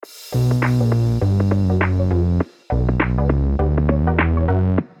Right,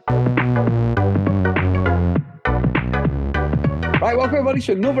 welcome everybody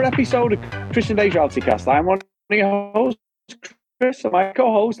to another episode of Chris and Dave's Reality Cast. I'm one of your hosts, Chris, and my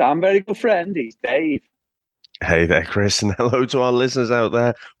co-host, I'm very good friend, he's Dave. Hey there, Chris, and hello to our listeners out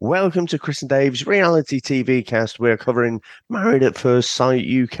there. Welcome to Chris and Dave's Reality TV Cast. We're covering Married at First Sight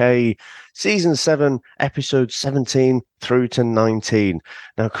UK, Season 7, Episode 17 through to 19.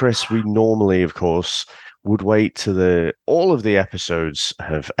 Now, Chris, we normally, of course, would wait till all of the episodes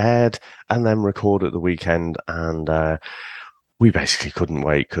have aired and then record at the weekend, and we basically couldn't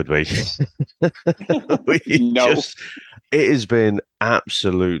wait, could we? No. It has been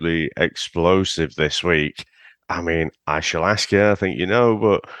absolutely explosive this week. I mean, I shall ask you, I think you know,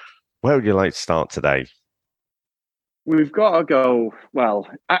 but where would you like to start today? We've got to go. Well,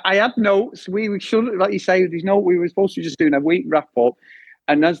 I had notes. We should, like you say, we were supposed to be just doing a week wrap up.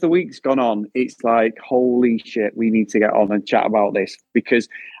 And as the week's gone on, it's like, holy shit, we need to get on and chat about this, because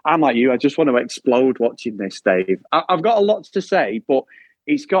I'm like you, I just want to explode watching this, Dave. I've got a lot to say, but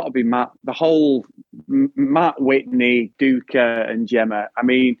it's got to be Matt, the whole Matt, Whitney, Duca and Gemma. I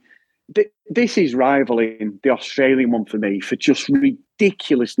mean, this is rivaling the Australian one for me for just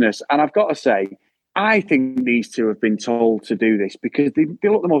ridiculousness. And I've got to say, I think these two have been told to do this because they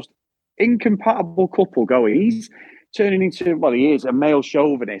look the most incompatible couple going. He's turning into, well, he is a male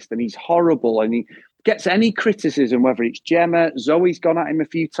chauvinist and he's horrible and he gets any criticism, whether it's Gemma, Zoe's gone at him a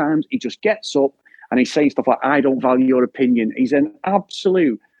few times, he just gets up and he's saying stuff like, I don't value your opinion. He's an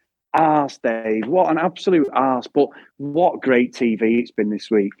absolute arse, Dave. What an absolute arse. But what great TV it's been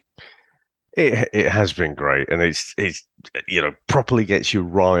this week. It has been great, and it's properly gets you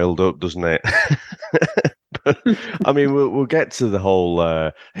riled up, doesn't it? But, I mean, we'll get to the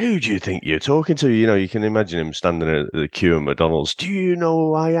whole who do you think you're talking to? You know, you can imagine him standing at the queue at McDonald's. Do you know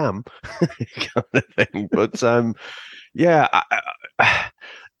who I am? Kind of thing. But yeah,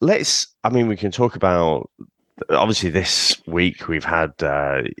 we can talk about. Obviously, this week we've had,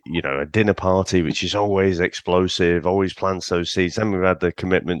 a dinner party, which is always explosive, always plants those seeds. Then we've had the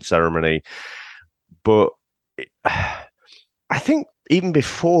commitment ceremony. But I think even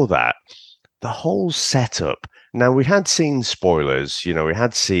before that, the whole setup. Now, we had seen spoilers. You know, we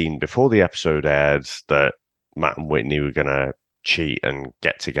had seen before the episode aired that Matt and Whitney were going to cheat and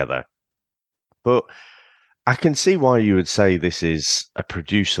get together. But I can see why you would say this is a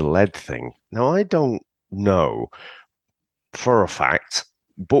producer-led thing. Now, I don't know for a fact,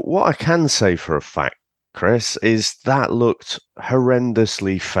 but what I can say for a fact, Chris, is that looked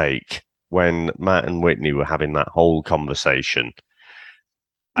horrendously fake when Matt and Whitney were having that whole conversation. Yes.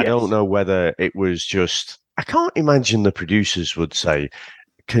 I don't know whether it was just, I can't imagine the producers would say,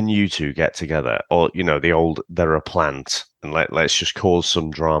 can you two get together? Or, you know, the old, they're a plant and let's just cause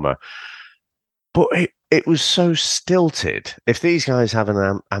some drama. But it was so stilted. If these guys have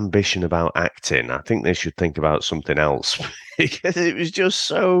an ambition about acting, I think they should think about something else because it was just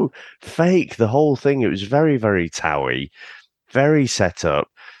so fake, the whole thing. It was very, very towy, very set up.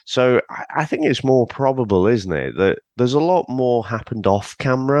 So I think it's more probable, isn't it, that there's a lot more happened off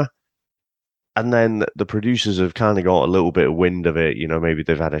camera. And then the producers have kind of got a little bit of wind of it. You know, maybe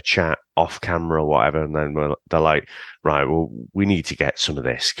they've had a chat off camera or whatever. And then they're like, right, well, we need to get some of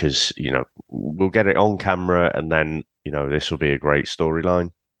this because, you know, we'll get it on camera and then, you know, this will be a great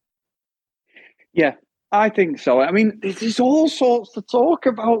storyline. Yeah, I think so. I mean, there's all sorts to talk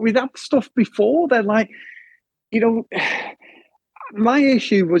about with that stuff before. They're like, you know, my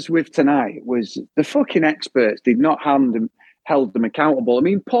issue was with tonight was the fucking experts did not held them accountable. I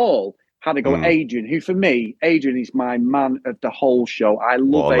mean, Paul had to go at Adrian, who for me, Adrian is my man of the whole show. I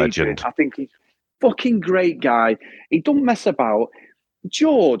love Adrian. Legend. I think he's a fucking great guy. He don't mess about.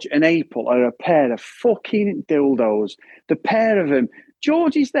 George and April are a pair of fucking dildos. The pair of them.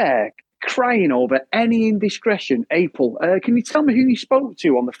 George is there crying over any indiscretion. April, can you tell me who you spoke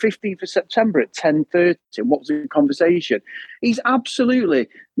to on the 15th of September at 10:30 and what was the conversation? He's absolutely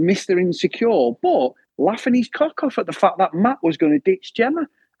Mr. Insecure, but laughing his cock off at the fact that Matt was going to ditch Gemma.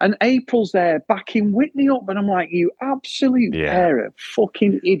 And April's there backing Whitney up. And I'm like, you absolute pair of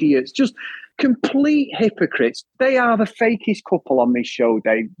fucking idiots. Just complete hypocrites. They are the fakest couple on this show,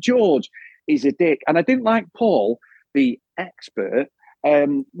 Dave. George is a dick. And I didn't like Paul, the expert,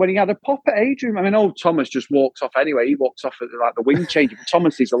 when he had a pop at Adrian. I mean, old Thomas just walks off anyway. He walks off at like the wing change. But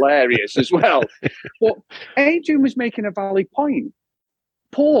Thomas is hilarious as well. But Adrian was making a valid point.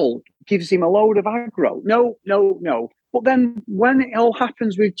 Paul gives him a load of aggro. No. But then when it all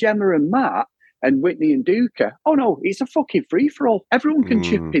happens with Gemma and Matt and Whitney and Duca, oh no, it's a fucking free-for-all. Everyone can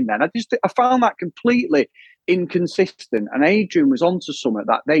chip in then. I found that completely inconsistent. And Adrian was onto something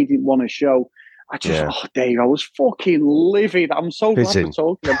that they didn't want to show. Oh, Dave, I was fucking livid. I'm so glad we're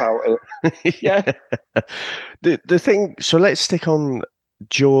talking about it. Yeah. The thing, so let's stick on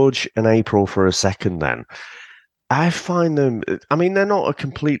George and April for a second then. I find them, I mean, they're not a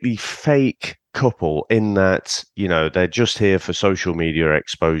completely fake couple in that, you know, they're just here for social media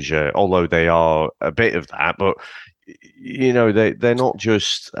exposure, although they are a bit of that, but you know, they're not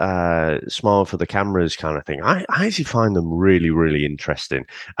just smile for the cameras kind of thing. I actually find them really, really interesting.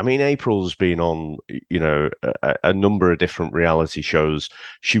 I mean, April's been on, you know, a number of different reality shows.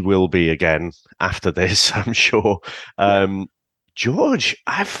 She will be again after this, I'm sure. George,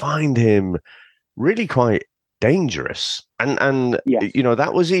 I find him really quite dangerous, and you know,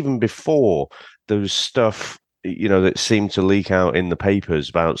 that was even before those stuff, you know, that seemed to leak out in the papers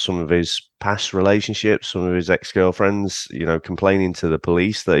about some of his past relationships, some of his ex-girlfriends, you know, complaining to the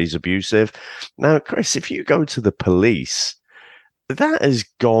police that he's abusive. Now, Chris, if you go to the police, that has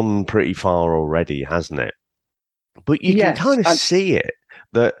gone pretty far already, hasn't it? But you can kind of see it.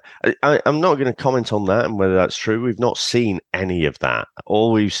 That I'm not going to comment on that and whether that's true. We've not seen any of that.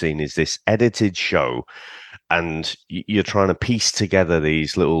 All we've seen is this edited show, and you're trying to piece together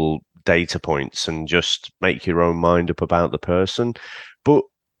these little data points and just make your own mind up about the person. But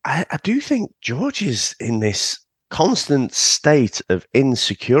I do think George is in this constant state of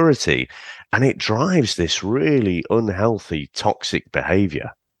insecurity, and it drives this really unhealthy, toxic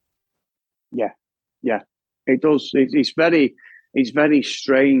behavior. Yeah, it does. It's very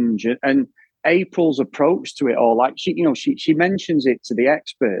strange. And April's approach to it all, like she mentions it to the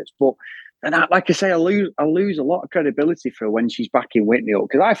experts, but like I say, I lose a lot of credibility for her when she's backing Whitney up,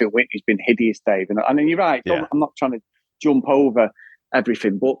 because I think Whitney's been hideous, Dave. And you're right. Yeah. I'm not trying to jump over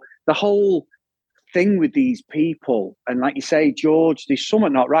everything, but the whole thing with these people, and like you say, George, there's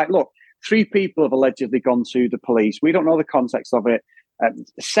something not right. Look, 3 people have allegedly gone to the police. We don't know the context of it.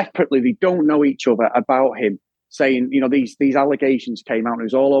 Separately, they don't know each other about him, saying, you know, these allegations came out and it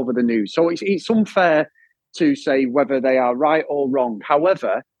was all over the news. So it's unfair to say whether they are right or wrong.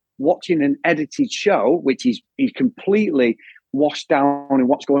 However, watching an edited show, which is completely washed down in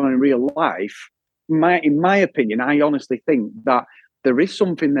what's going on in real life, in my opinion, I honestly think that there is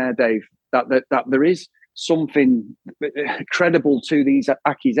something there, Dave, that there is something credible to these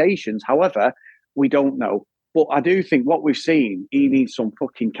accusations. However, we don't know. But I do think what we've seen, he needs some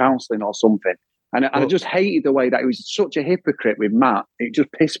fucking counselling or something. And I just hated the way that he was such a hypocrite with Matt. It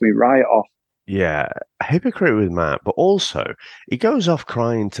just pissed me right off. Yeah, a hypocrite with Matt, but also he goes off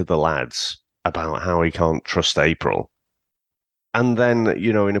crying to the lads about how he can't trust April. And then,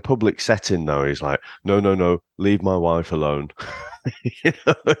 you know, in a public setting, though, he's like, no, leave my wife alone. You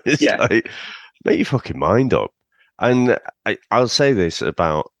know, it's like, make your fucking mind up. And I'll say this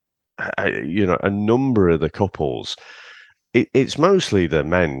about, you know, a number of the couples. It's mostly the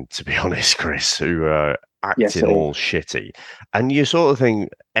men, to be honest, Chris, who are acting all shitty. And you sort of think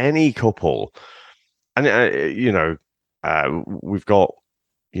any couple, and, you know, we've got,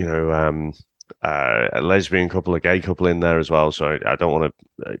 you know, a lesbian couple, a gay couple in there as well. So I don't want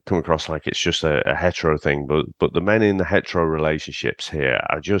to come across like it's just a hetero thing, but the men in the hetero relationships here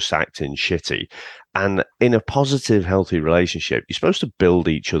are just acting shitty. And in a positive, healthy relationship, you're supposed to build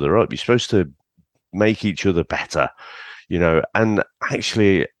each other up. You're supposed to make each other better, you know. And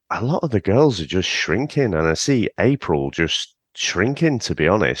actually, a lot of the girls are just shrinking. And I see April just shrinking, to be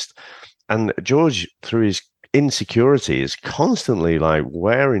honest. And George, through his insecurity, is constantly like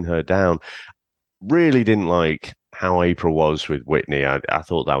wearing her down. Really didn't like how April was with Whitney. I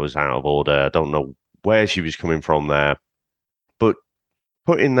thought that was out of order. I don't know where she was coming from there. But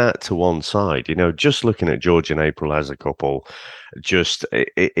putting that to one side, you know, just looking at George and April as a couple, just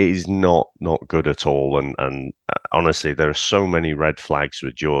it is not good at all. And honestly, there are so many red flags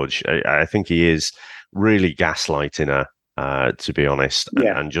with George. I think he is really gaslighting her, to be honest,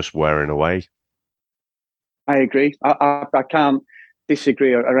 and just wearing away. I agree. I can't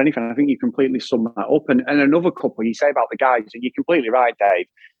disagree or anything. I think you completely sum that up. And another couple, you say about the guys, and you're completely right, Dave.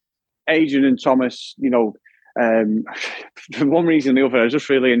 Adrian and Thomas, you know, for one reason or the other, I just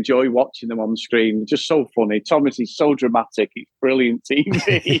really enjoy watching them on screen. They're just so funny. Thomas is so dramatic. He's brilliant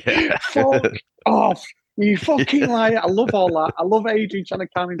TV. Fuck off. You fucking lie. I love all that. I love Adrian trying to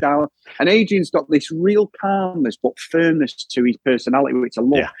calm him down. And Adrian's got this real calmness but firmness to his personality, which I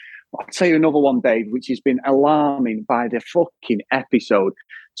love. Yeah. I'll tell you another one, Dave, which has been alarming by the fucking episode.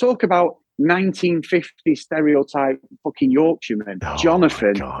 Talk about 1950 stereotype fucking Yorkshireman. Oh,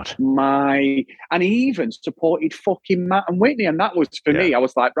 Jonathan, and he even supported fucking Matt and Whitney. And that was, for me, I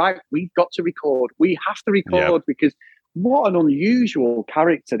was like, right, we've got to record. We have to record because what an unusual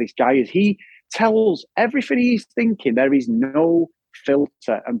character this guy is. He tells everything he's thinking. There is no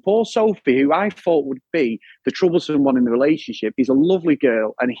filter. And poor Sophie, who I thought would be the troublesome one in the relationship, is a lovely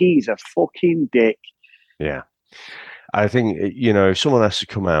girl, and he's a fucking dick. Yeah. I think, if someone has to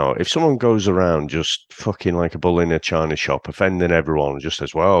come out, if someone goes around just fucking like a bull in a china shop, offending everyone, and just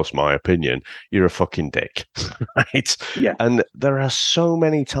says, well, it's my opinion, you're a fucking dick, right? Yeah. And there are so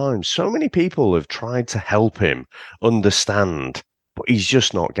many times, so many people have tried to help him understand, but he's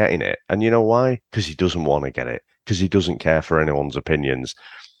just not getting it. And you know why? Because he doesn't want to get it, because he doesn't care for anyone's opinions.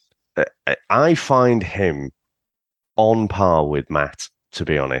 I find him on par with Matt, to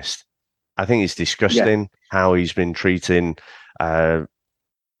be honest. I think it's disgusting how he's been treating Sophie.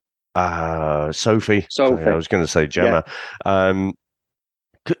 Sorry, I was going to say Gemma. Yeah.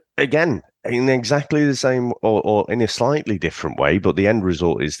 Again, in exactly the same or in a slightly different way, but the end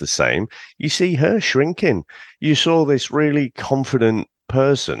result is the same. You see her shrinking. You saw this really confident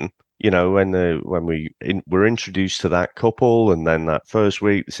person, when we were introduced to that couple, and then that first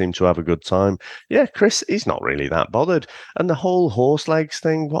week they seemed to have a good time. Yeah, Chris, he's not really that bothered. And the whole horse legs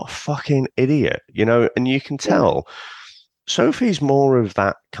thing, what a fucking idiot, and you can tell Sophie's more of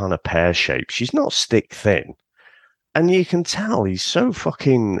that kind of pear shape. She's not stick thin. And you can tell he's so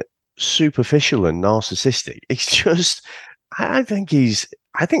fucking superficial and narcissistic. It's just, I think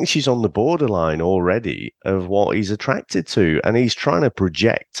she's on the borderline already of what he's attracted to. And he's trying to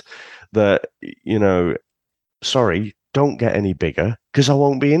project that, sorry, don't get any bigger because I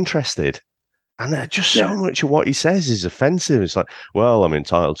won't be interested. And just so much of what he says is offensive. It's like, well, I'm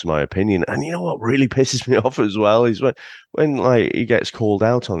entitled to my opinion. And you know what really pisses me off as well is when like he gets called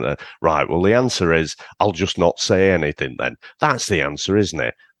out on that. Right, well, the answer is I'll just not say anything then. That's the answer, isn't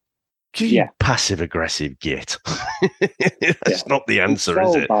it? You passive-aggressive git. That's not the answer, so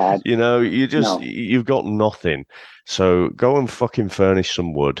is it? Bad. You've got nothing. So go and fucking furnish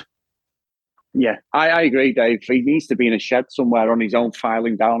some wood. Yeah, I agree, Dave. He needs to be in a shed somewhere on his own,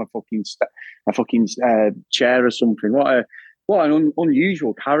 filing down a fucking chair or something. What an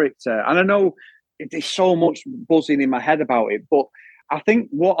unusual character. And I know there's so much buzzing in my head about it, but I think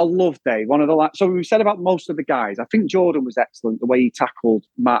what I love, Dave, so we said about most of the guys, I think Jordan was excellent, the way he tackled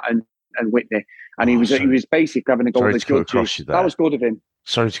Matt and Whitney. And he was basically having a go at the judges. That was good of him.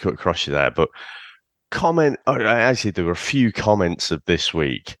 Sorry to cut across you there, but actually, there were a few comments of this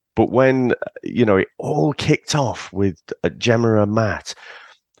week. But when, it all kicked off with Gemma and Matt,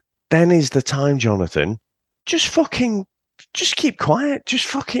 then is the time, Jonathan. Just keep quiet.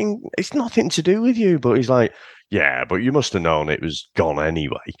 It's nothing to do with you. But he's like, yeah, but you must have known it was gone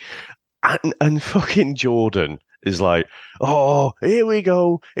anyway. And fucking Jordan is like, oh, here we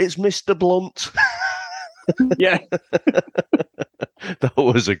go. It's Mr. Blunt. Yeah. That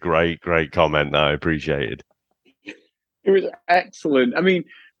was a great, great comment that I appreciated. It was excellent. I mean,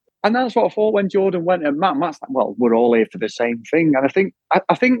 and that's what I thought when Jordan went and Matt's like, well, we're all here for the same thing. And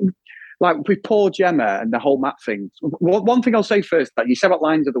I think like with poor Gemma and the whole Matt thing, one thing I'll say first, that you said about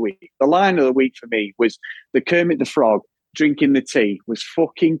lines of the week. The line of the week for me was the Kermit the Frog drinking the tea was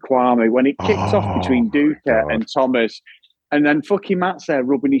fucking Kwame when it kicked off between Duca and Thomas. And then fucking Matt's there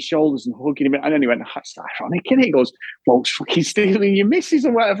rubbing his shoulders and hugging him. And then he went, that's ironic, innit? He goes, folks fucking stealing your missus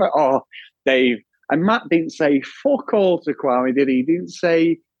or whatever. Oh, Dave. And Matt didn't say fuck all to Kwame, did he? He didn't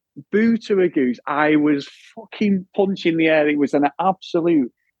say boo to a goose. I was fucking punching the air. It was an absolute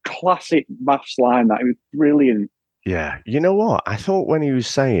classic maths line. That it was brilliant. Yeah. You know what? I thought when he was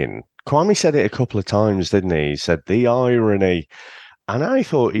saying, Kwame said it a couple of times, didn't he? He said the irony. And I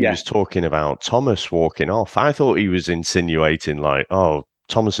thought he was talking about Thomas walking off. I thought he was insinuating like, oh,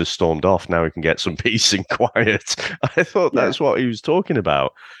 Thomas has stormed off. Now we can get some peace and quiet. I thought that's what he was talking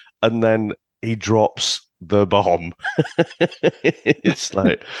about. And then he drops the bomb. It's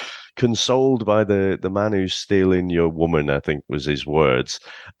like consoled by the man who's stealing your woman, I think was his words.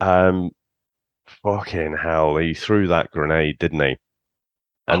 Fucking hell, he threw that grenade, didn't he?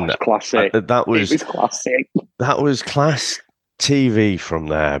 And it was classic. It was classic. That was class TV from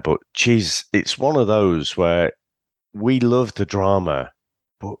there. But geez, it's one of those where we love the drama,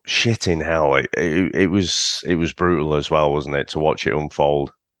 but shit in hell, it was brutal as well, wasn't it, to watch it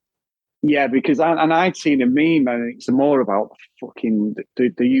unfold? Yeah, because I'd seen a meme, and it's more about fucking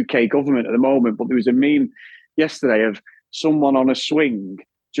the UK government at the moment. But there was a meme yesterday of someone on a swing,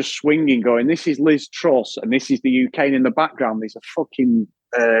 just swinging, going, "This is Liz Truss, and this is the UK." And in the background, there's a fucking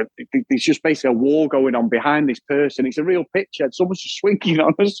there's just basically a war going on behind this person. It's a real picture. Someone's just swinging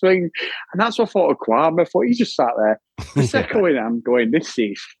on a swing, and that's what I thought of Kwame. I thought he just sat there, Prosecco in hand, going, "This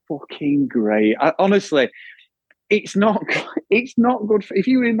is fucking great." Honestly. It's not good. If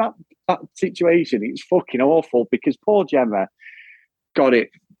you were in that situation, it's fucking awful because poor Gemma got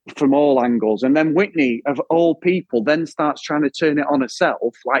it from all angles. And then Whitney, of all people, then starts trying to turn it on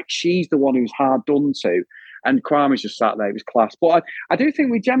herself, like she's the one who's hard done to. And Kwame's just sat there, it was class. But I do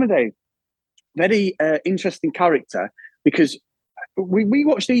think with Gemma Day, very interesting character, because we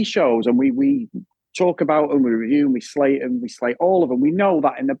watch these shows and we talk about them, we review and we slate all of them. We know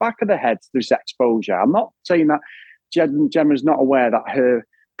that in the back of the heads there's exposure. I'm not saying that Gemma's not aware that her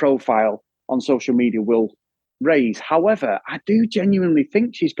profile on social media will raise. However, I do genuinely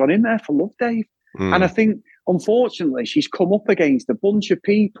think she's gone in there for love, Dave. And I think, unfortunately, she's come up against a bunch of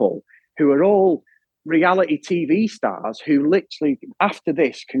people who are all reality TV stars who literally, after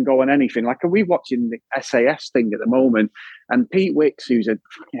this, can go on anything. Like, we're watching the SAS thing at the moment, and Pete Wicks,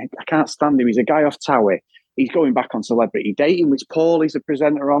 I can't stand him, he's a guy off Towie. He's going back on Celebrity Dating, which Paulie's a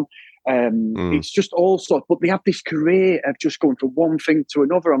presenter on. It's just all sorts, but they have this career of just going from one thing to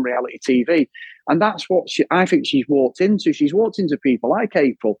another on reality TV, and that's what I think she's walked into. She's walked into people like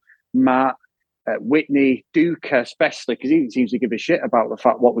April, Matt, Whitney, Duca, especially, because he didn't seem to give a shit about the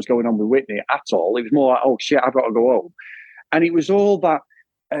fact what was going on with Whitney at all. It was more like, oh shit, I've got to go home, and it was all that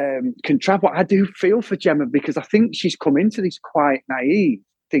contrived. But I do feel for Gemma, because I think she's come into this quite naive,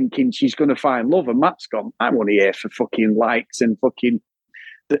 thinking she's going to find love, and Matt's gone, I'm only here for fucking likes and fucking,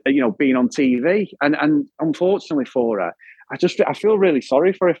 being on TV, and unfortunately for her, I feel really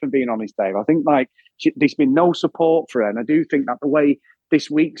sorry for her, if I'm being honest, Dave. I think there's been no support for her, and I do think that the way this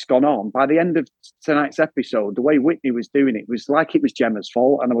week's gone on, by the end of tonight's episode, the way Whitney was doing it was like it was Gemma's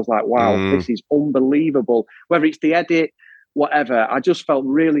fault, and I was like, wow, this is unbelievable. Whether it's the edit, whatever, I just felt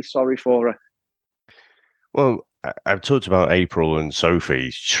really sorry for her. Well, I've talked about April and Sophie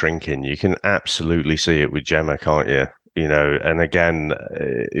shrinking. You can absolutely see it with Gemma, can't you? And again,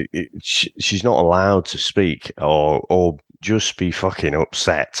 she's not allowed to speak or just be fucking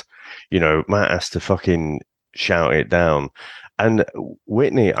upset. Matt has to fucking shout it down. And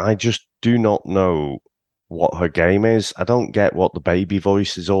Whitney, I just do not know what her game is. I don't get what the baby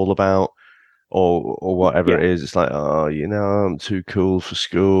voice is all about, or whatever it is. It's like, oh, I'm too cool for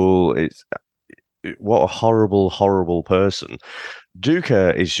school. What a horrible, horrible person.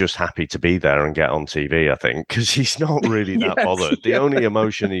 Duca is just happy to be there and get on TV, I think, because he's not really that bothered. The only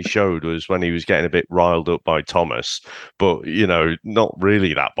emotion he showed was when he was getting a bit riled up by Thomas, but, not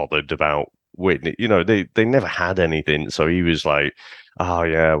really that bothered about Whitney. They never had anything, so he was like, oh,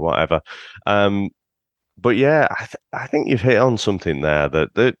 yeah, whatever. But yeah, I think you've hit on something there,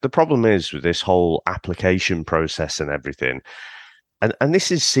 that the problem is with this whole application process and everything. And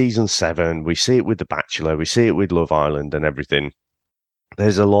this is season 7. We see it with The Bachelor. We see it with Love Island and everything.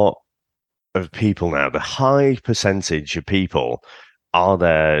 There's a lot of people now. The high percentage of people are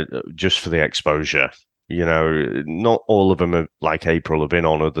there just for the exposure. Not all of them are, like April, have been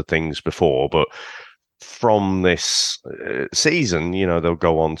on other things before, but from this season, they'll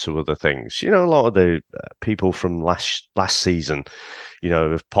go on to other things. A lot of the people from last season,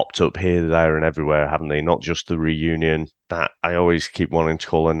 have popped up here, there, and everywhere, haven't they? Not just the reunion. That I always keep wanting to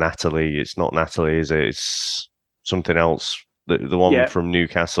call her Natalie. It's not Natalie, is it? It's something else. The one from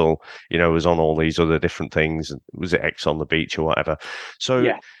Newcastle, was on all these other different things. Was it X on the Beach or whatever?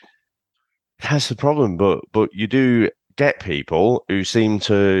 So that's the problem. But you do get people who seem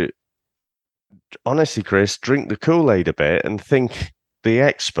to, honestly, Chris, drink the Kool-Aid a bit and think the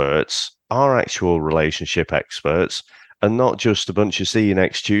experts are actual relationship experts and not just a bunch of See You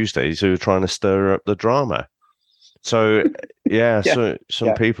Next Tuesdays who are trying to stir up the drama. So, so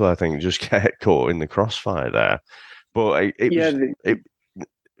some people, I think, just get caught in the crossfire there. But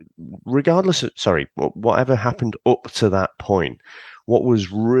regardless of, whatever happened up to that point, what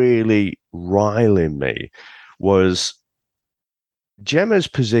was really riling me was Gemma's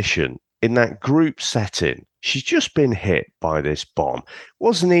position in that group setting. She's just been hit by this bomb.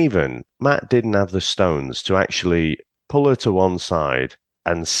 Matt didn't have the stones to actually pull her to one side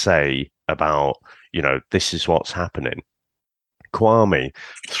and say about, this is what's happening. Kwame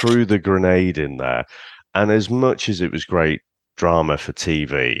threw the grenade in there. And as much as it was great drama for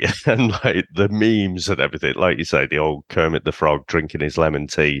TV and like the memes and everything, like you say, the old Kermit the Frog drinking his lemon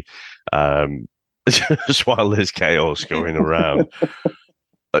tea, just while there's chaos going around.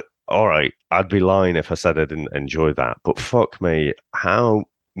 All right, I'd be lying if I said I didn't enjoy that. But fuck me, how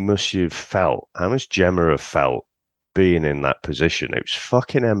must Gemma have felt being in that position? It was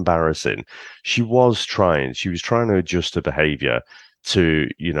fucking embarrassing. She was trying to adjust her behavior to,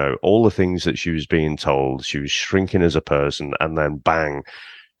 all the things that she was being told. She was shrinking as a person, and then bang,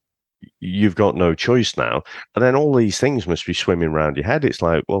 you've got no choice now. And then all these things must be swimming around your head. It's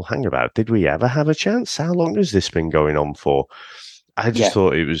like, well, hang about, did we ever have a chance? How long has this been going on for? I just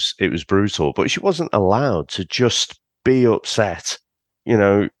thought it was brutal. But she wasn't allowed to just be upset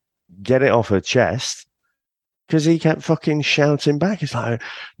get it off her chest, because he kept fucking shouting back. It's like,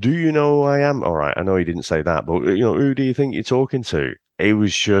 do you know who I am? All right, I know he didn't say that, but who do you think you're talking to? It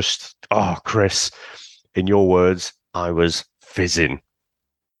was just, oh, Chris, in your words, I was fizzing.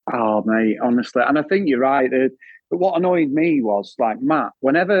 Oh, mate, honestly. And I think you're right. But what annoyed me was like Matt,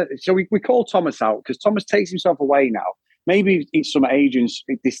 whenever, so we call Thomas out because Thomas takes himself away now. Maybe it's some agents.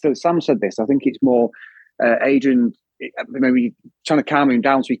 Sam said this. I think it's more agent, maybe trying to calm him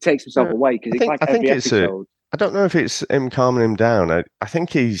down so he takes himself away because it's like every episode. I don't know if it's him calming him down. I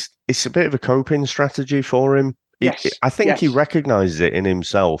think it's a bit of a coping strategy for him. Yes. I think he recognizes it in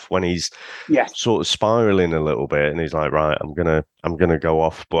himself when he's sort of spiraling a little bit, and he's like, "Right, I'm gonna go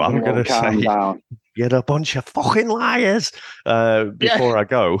off, but I'm gonna say, get a bunch of fucking liars before I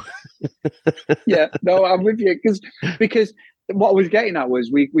go." Yeah, no, I'm with you because what I was getting at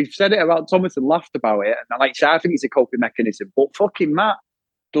was we've said it about Thomas and laughed about it, and like I think it's a coping mechanism. But fucking Matt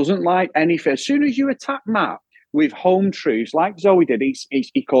doesn't like anything. As soon as you attack Matt with home truths, like Zoe did,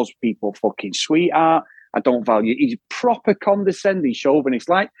 he calls people fucking sweetheart. I don't value. He's proper condescending chauvinist.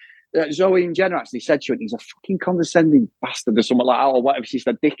 Like Zoe and Jenna actually said to him, he's a fucking condescending bastard or something like that, or whatever. She's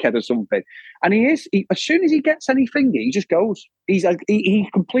a dickhead or something. And he is. As soon as he gets any finger, he just goes. He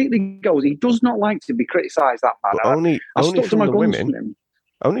completely goes. He does not like to be criticised. That man. Only from the women.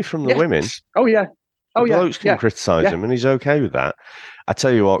 Only from the women. Oh yeah. Oh yeah. Blokes can criticise him, and he's okay with that. I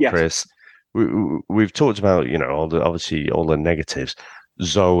tell you what, Chris. We've talked about all the negatives.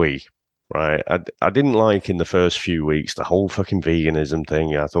 Zoe. Right, I didn't like in the first few weeks the whole fucking veganism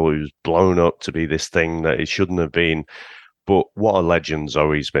thing. I thought it was blown up to be this thing that it shouldn't have been. But what a legend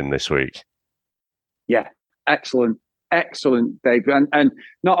Zoe's been this week. Yeah, excellent, Dave, and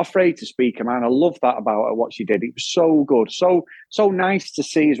not afraid to speak, man. I love that about her. What she did, it was so good, so nice to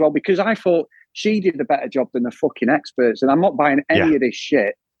see as well. Because I thought she did a better job than the fucking experts, and I'm not buying any of this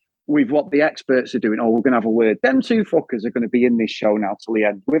shit with what the experts are doing. Oh, we're going to have a word. Them two fuckers are going to be in this show now till the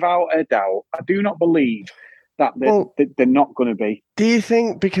end. Without a doubt. I do not believe that they're not going to be. Do you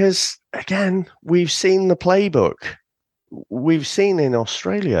think, because, again, we've seen the playbook. We've seen in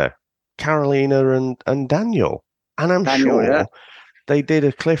Australia, Carolina and Daniel. And I'm sure they did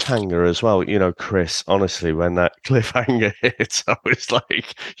a cliffhanger as well. Chris, honestly, when that cliffhanger hit, I was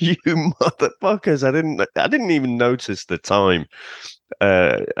like, you motherfuckers. I didn't even notice the time.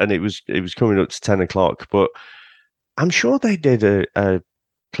 And it was coming up to 10 o'clock, but I'm sure they did a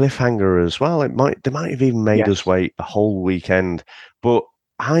cliffhanger as well. They might have even made us wait a whole weekend, but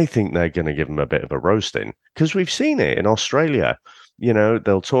I think they're going to give them a bit of a roasting because we've seen it in Australia.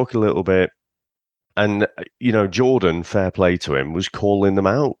 They'll talk a little bit, and Jordan, fair play to him, was calling them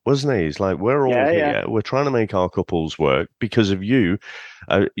out, wasn't he? He's like, we're all here, we're trying to make our couples work because of you.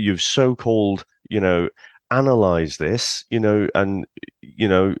 You've so-called, analyze this, and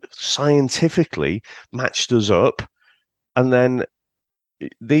scientifically matched us up, and then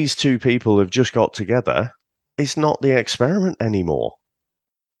these two people have just got together. It's not the experiment anymore.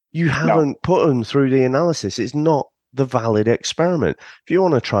 You haven't put them through the analysis. It's not the valid experiment. If you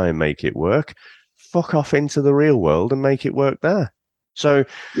want to try and make it work, fuck off into the real world and make it work there. So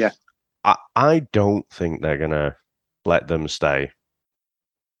I don't think they're gonna let them stay.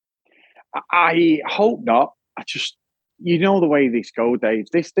 I hope not. I just, the way this goes, Dave.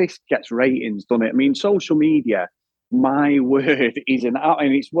 This gets ratings, doesn't it? I mean, social media, my word, and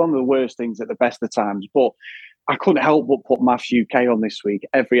it's one of the worst things at the best of times. But I couldn't help but put Maths UK on this week,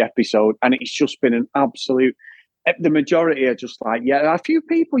 every episode, and it's just been an absolute. The majority are just like, a few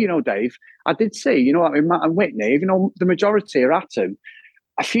people, Dave. I did see, Matt and Whitney, even though the majority are at him.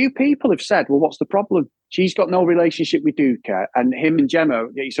 A few people have said, well, what's the problem? She's got no relationship with Duca, and him and Gemma,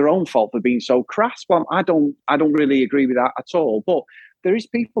 it's her own fault for being so crass. Well, I don't really agree with that at all. But there is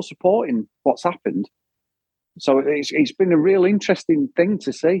people supporting what's happened. So it's been a real interesting thing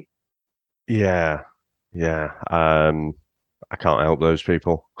to see. Yeah. I can't help those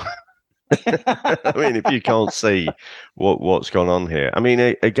people. I mean, if you can't see what's gone on here. I mean,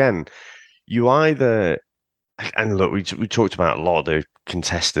 again, you either... And look, we talked about a lot of the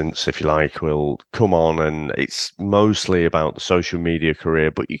contestants, if you like, will come on, and it's mostly about the social media career,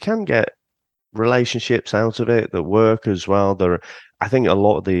 but you can get relationships out of it that work as well. I think a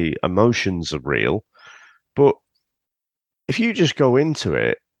lot of the emotions are real, but if you just go into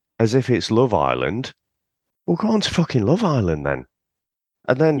it as if it's Love Island, well, go on to fucking Love Island then,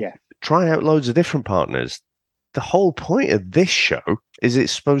 and then try out loads of different partners. The whole point of this show is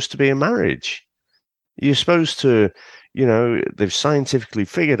it's supposed to be a marriage. You're supposed to, they've scientifically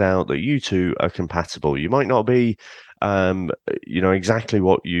figured out that you two are compatible. You might not be, exactly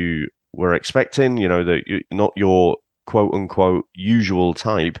what you were expecting, that not your quote unquote usual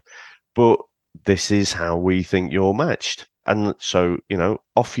type, but this is how we think you're matched. And so,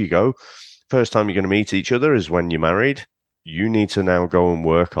 off you go. First time you're going to meet each other is when you're married. You need to now go and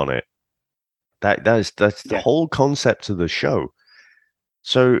work on it. That's the whole concept of the show.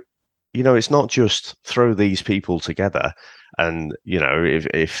 So, it's not just throw these people together and,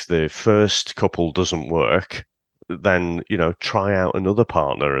 if the first couple doesn't work, then, try out another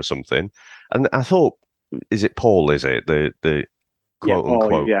partner or something. And I thought, is it Paul, is it? The quote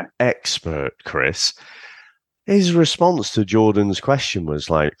unquote expert, Chris? His response to Jordan's question was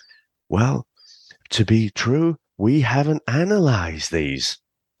like, well, to be true, we haven't analysed these.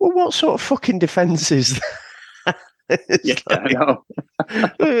 Well, what sort of fucking defence is that? I know.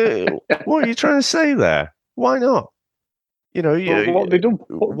 What are you trying to say there? Why not? What they done?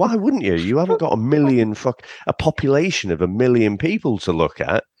 Why wouldn't you? You haven't got a population of 1 million people to look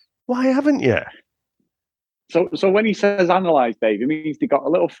at. Why haven't you? So when he says analyse, Dave, it means they got a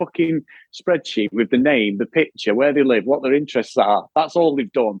little fucking spreadsheet with the name, the picture, where they live, what their interests are. That's all they've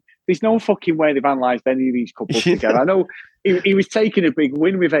done. There's no fucking way they've analysed any of these couples together. I know he was taking a big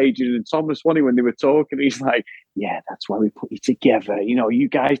win with Adrian and Thomas, wasn't he, when they were talking? He's like, yeah, that's why we put you together. You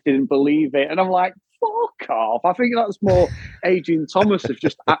guys didn't believe it. And I'm like, fuck off. I think that's more Adrian Thomas have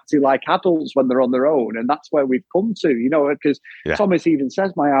just acted like adults when they're on their own. And that's where we've come to, because Thomas even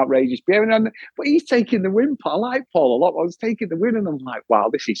says my outrageous behaviour. But he's taking the win. I like Paul a lot. I was taking the win and I'm like, wow,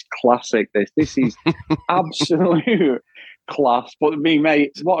 this is classic. This is absolute class. But me,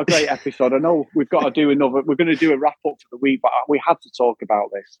 mate, what a great episode. I know we're going to do a wrap up for the week, but we had to talk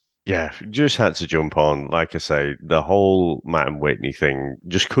about this. Yeah, just had to jump on. Like I say, the whole Matt and Whitney thing,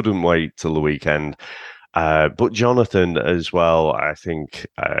 just couldn't wait till the weekend. But Jonathan as well, I think,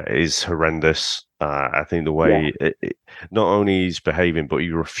 is horrendous. I think the way not only he's behaving, but he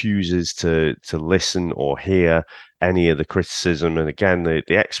refuses to listen or hear any of the criticism. And again, the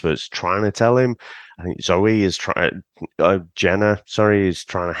experts trying to tell him. I think Zoe is Jenna, is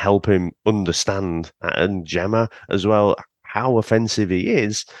trying to help him understand, and Gemma as well, how offensive he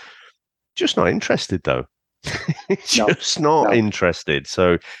is. Just not interested, though. Just not interested.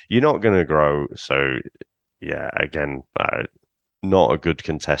 So you're not going to grow. So, yeah, again, not a good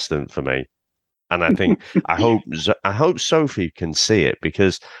contestant for me. And I think I hope Sophie can see it,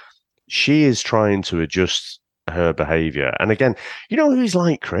 because she is trying to adjust her behaviour. And again, you know who he's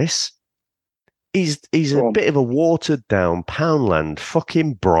like, Chris? He's a bit of a watered down Poundland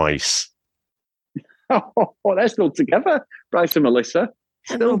fucking Bryce. Oh, they're still together, Bryce and Melissa.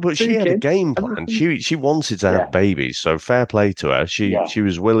 No, but she had a game plan. She wanted to have babies, so fair play to her. She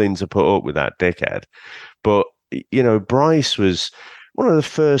was willing to put up with that dickhead. But Bryce was one of the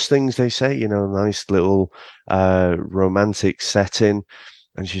first things they say. Nice little romantic setting,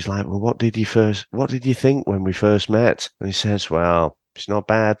 and she's like, "Well, what did you think when we first met?" And he says, "Well, she's not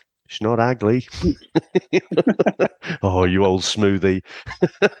bad. She's not ugly." Oh, you old smoothie.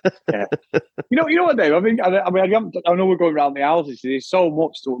 Yeah. You know what, Dave? I know we're going around the houses. There's so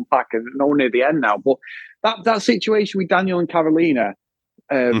much to unpack, and we're near the end now. But that situation with Daniel and Carolina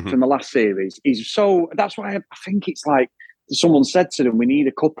from the last series is so. That's why I think it's like someone said to them, we need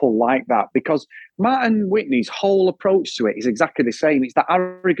a couple like that, because Matt and Whitney's whole approach to it is exactly the same. It's that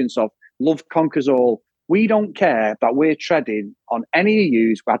arrogance of love conquers all. We don't care that we're treading on any of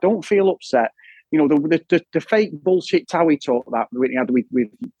yous. I don't feel upset. The fake bullshit Towie talk that Whitney had with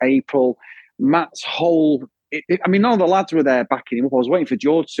April, Matt's whole... none of the lads were there backing him up. I was waiting for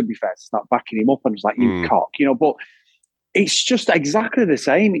George, to be fair, to start backing him up, and I was like, you cock, but it's just exactly the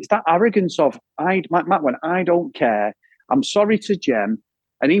same. It's that arrogance of, Matt went, I don't care. I'm sorry to Jem.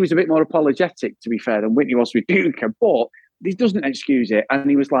 And he was a bit more apologetic, to be fair, than Whitney was with Duca, but this doesn't excuse it. And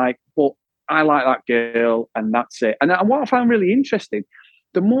he was like, but I like that girl, and that's it. And what I found really interesting,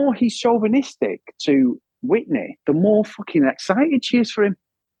 the more he's chauvinistic to Whitney, the more fucking excited she is for him.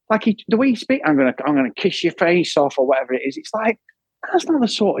 Like the way he speaks, I'm gonna kiss your face off, or whatever it is. It's like, that's not the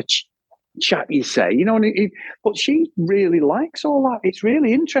sort of chat you say, but she really likes all that. It's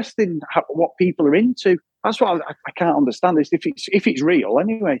really interesting what people are into. That's what I can't understand. Is if it's real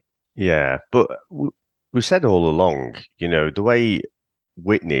anyway. Yeah, but we said all along, the way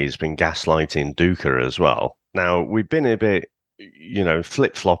Whitney has been gaslighting Duca as well. Now, we've been a bit,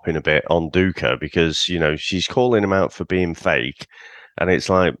 flip-flopping a bit on Duca, because, she's calling him out for being fake. And it's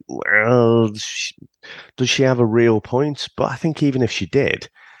like, well, does she have a real point? But I think even if she did,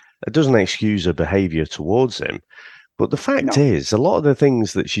 it doesn't excuse her behaviour towards him. But the fact is, a lot of the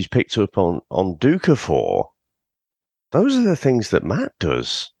things that she's picked up on Duca for, those are the things that Matt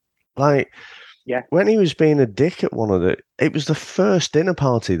does. Like, when he was being a dick at it was the first dinner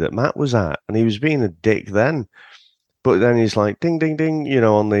party that Matt was at, and he was being a dick then. But then he's like, ding, ding, ding,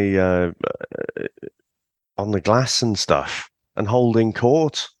 on the glass and stuff, and holding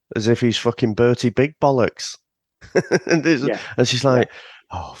court as if he's fucking Bertie Big Bollocks. And she's like,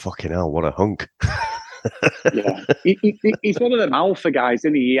 oh, fucking hell, what a hunk. Yeah. He's one of them alpha guys,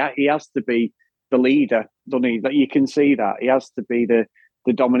 isn't he? He has to be the leader, doesn't he? That you can see that. He has to be the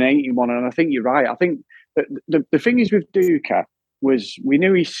dominating one. And I think you're right. I think that the thing is with Duca was we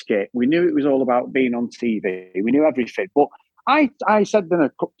knew his skit. We knew it was all about being on TV. We knew everything. But I said in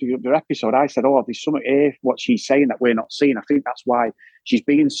the other episode, I said, oh, there's something here, what she's saying that we're not seeing. I think that's why she's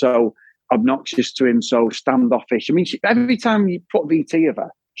being so obnoxious to him, so standoffish. I mean, every time you put VT of her,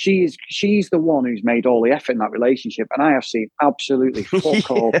 she's the one who's made all the effort in that relationship, and I have seen absolutely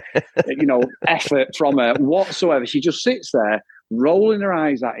fuck all, effort from her whatsoever. She just sits there rolling her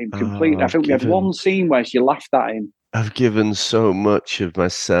eyes at him completely. I think we had one scene where she laughed at him. I've given so much of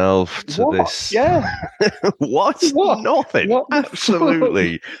myself to this. Yeah. What? Nothing. What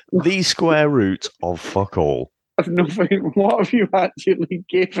Absolutely. The square root of fuck all. Of nothing. What have you actually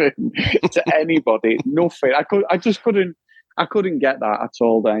given to anybody? Nothing. I just couldn't. I couldn't get that at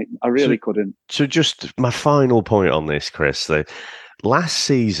all, Dave. I really couldn't. So just my final point on this, Chris. Last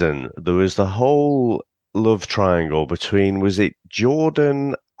season, there was the whole love triangle between, was it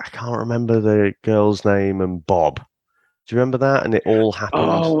Jordan? I can't remember the girl's name, and Bob. Do you remember that? And it all happened.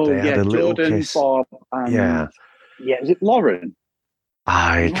 Oh, they had a little Jordan, kiss. Bob, and yeah. Is it Lauren?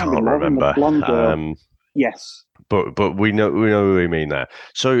 I can't remember. Yes, but we know who we mean there.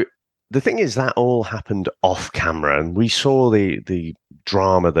 So the thing is that all happened off camera, and we saw the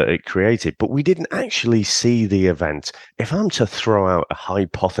drama that it created, but we didn't actually see the event. If I'm to throw out a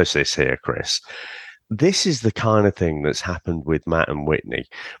hypothesis here, Chris, this is the kind of thing that's happened with Matt and Whitney,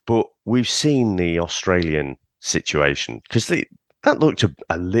 but we've seen the Australian situation because that looked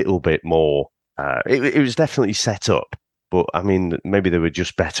a little bit more. It was definitely set up, but I mean, maybe they were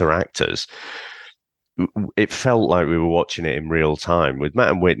just better actors. It felt like we were watching it in real time. With Matt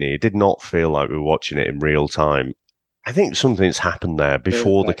and Whitney, it did not feel like we were watching it in real time. I think something's happened there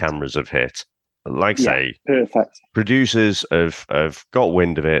before the cameras have hit. Like say, producers have got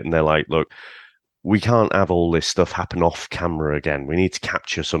wind of it, and they're like, look, we can't have all this stuff happen off camera again. We need to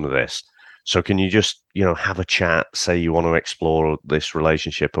capture some of this. So can you just, have a chat, say you want to explore this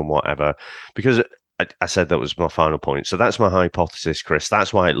relationship and whatever? Because I said that was my final point. So that's my hypothesis, Chris.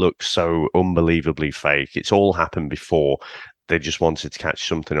 That's why it looks so unbelievably fake. It's all happened before. They just wanted to catch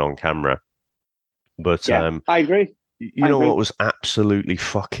something on camera. But I agree. What was absolutely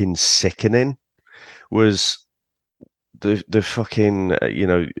fucking sickening was the fucking,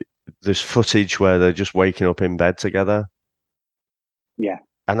 there's footage where they're just waking up in bed together. Yeah.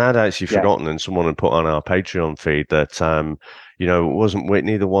 And I'd actually forgotten, and someone had put on our Patreon feed that, wasn't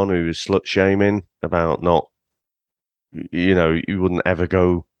Whitney the one who was slut shaming about not, you wouldn't ever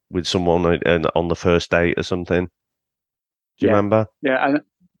go with someone on the first date or something? Do you remember? Yeah,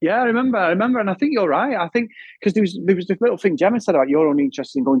 I remember, and I think you're right. I think because there was this little thing Gemma said about you're only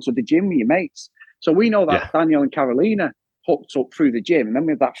interested in going to the gym with your mates. So we know that Daniel and Carolina hooked up through the gym, and then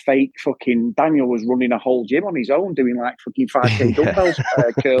with that fake fucking Daniel was running a whole gym on his own, doing like fucking 5K dumbbells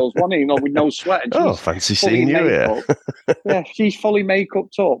curls, wasn't he? With no sweat. And fancy seeing you here. Yeah, she's fully makeup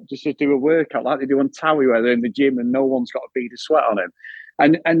up just to do a workout like they do on Towie, where they're in the gym and no one's got a bead of sweat on him.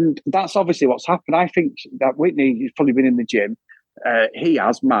 And that's obviously what's happened. I think that Whitney has probably been in the gym. He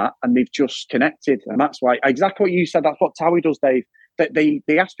has, Matt, and they've just connected, and that's why exactly what you said. That's what Towie does, Dave. They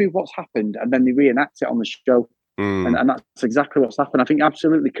ask people what's happened, and then they reenact it on the show. And that's exactly what's happened. I think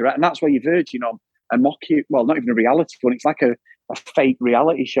absolutely correct. And that's where you're verging on a well, not even a reality one. It's like a fake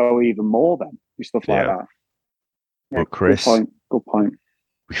reality show even more than with stuff like that. Yeah, but Chris, good point.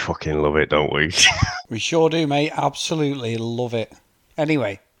 We fucking love it, don't we? We sure do, mate. Absolutely love it.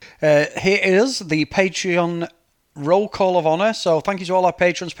 Anyway, here is the Patreon roll call of honour. So thank you to all our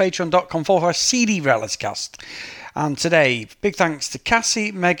patrons. Patreon.com/CDRealityCast. And today, big thanks to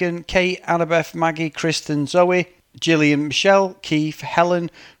Cassie, Megan, Kate, Annabeth, Maggie, Kristen, Zoe, Gillian, Michelle, Keith, Helen,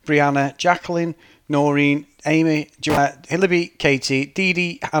 Brianna, Jacqueline, Noreen, Amy, Joanna, Hillaby, Katie, Dee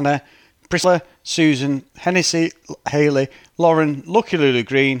Dee, Hannah, Priscilla, Susan, Hennessy, Haley, Lauren, Lucky Lulu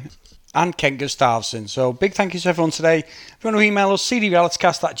Green, and Ken Gustafsson. So big thank you to everyone today. If you want to email us,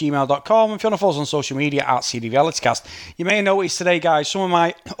 cdrealitycast@gmail.com. If you want to follow us on social media, @cdrealitycast. You may have noticed today, guys, some of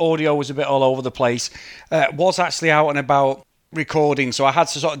my audio was a bit all over the place. Was actually out and about recording, so I had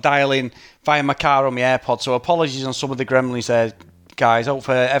to sort of dial in via my car on my AirPods. So apologies on some of the gremlins there. guys. Hope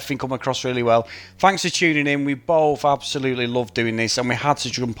everything come across really well. Thanks for tuning in. We both absolutely love doing this, and we had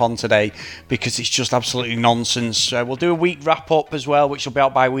to jump on today because it's just absolutely nonsense. We'll do a week wrap-up as well, which will be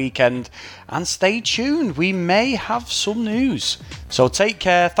out by weekend. And stay tuned. We may have some news. So take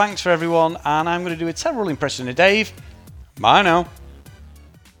care. Thanks for everyone. And I'm going to do a terrible impression of Dave. Bye now.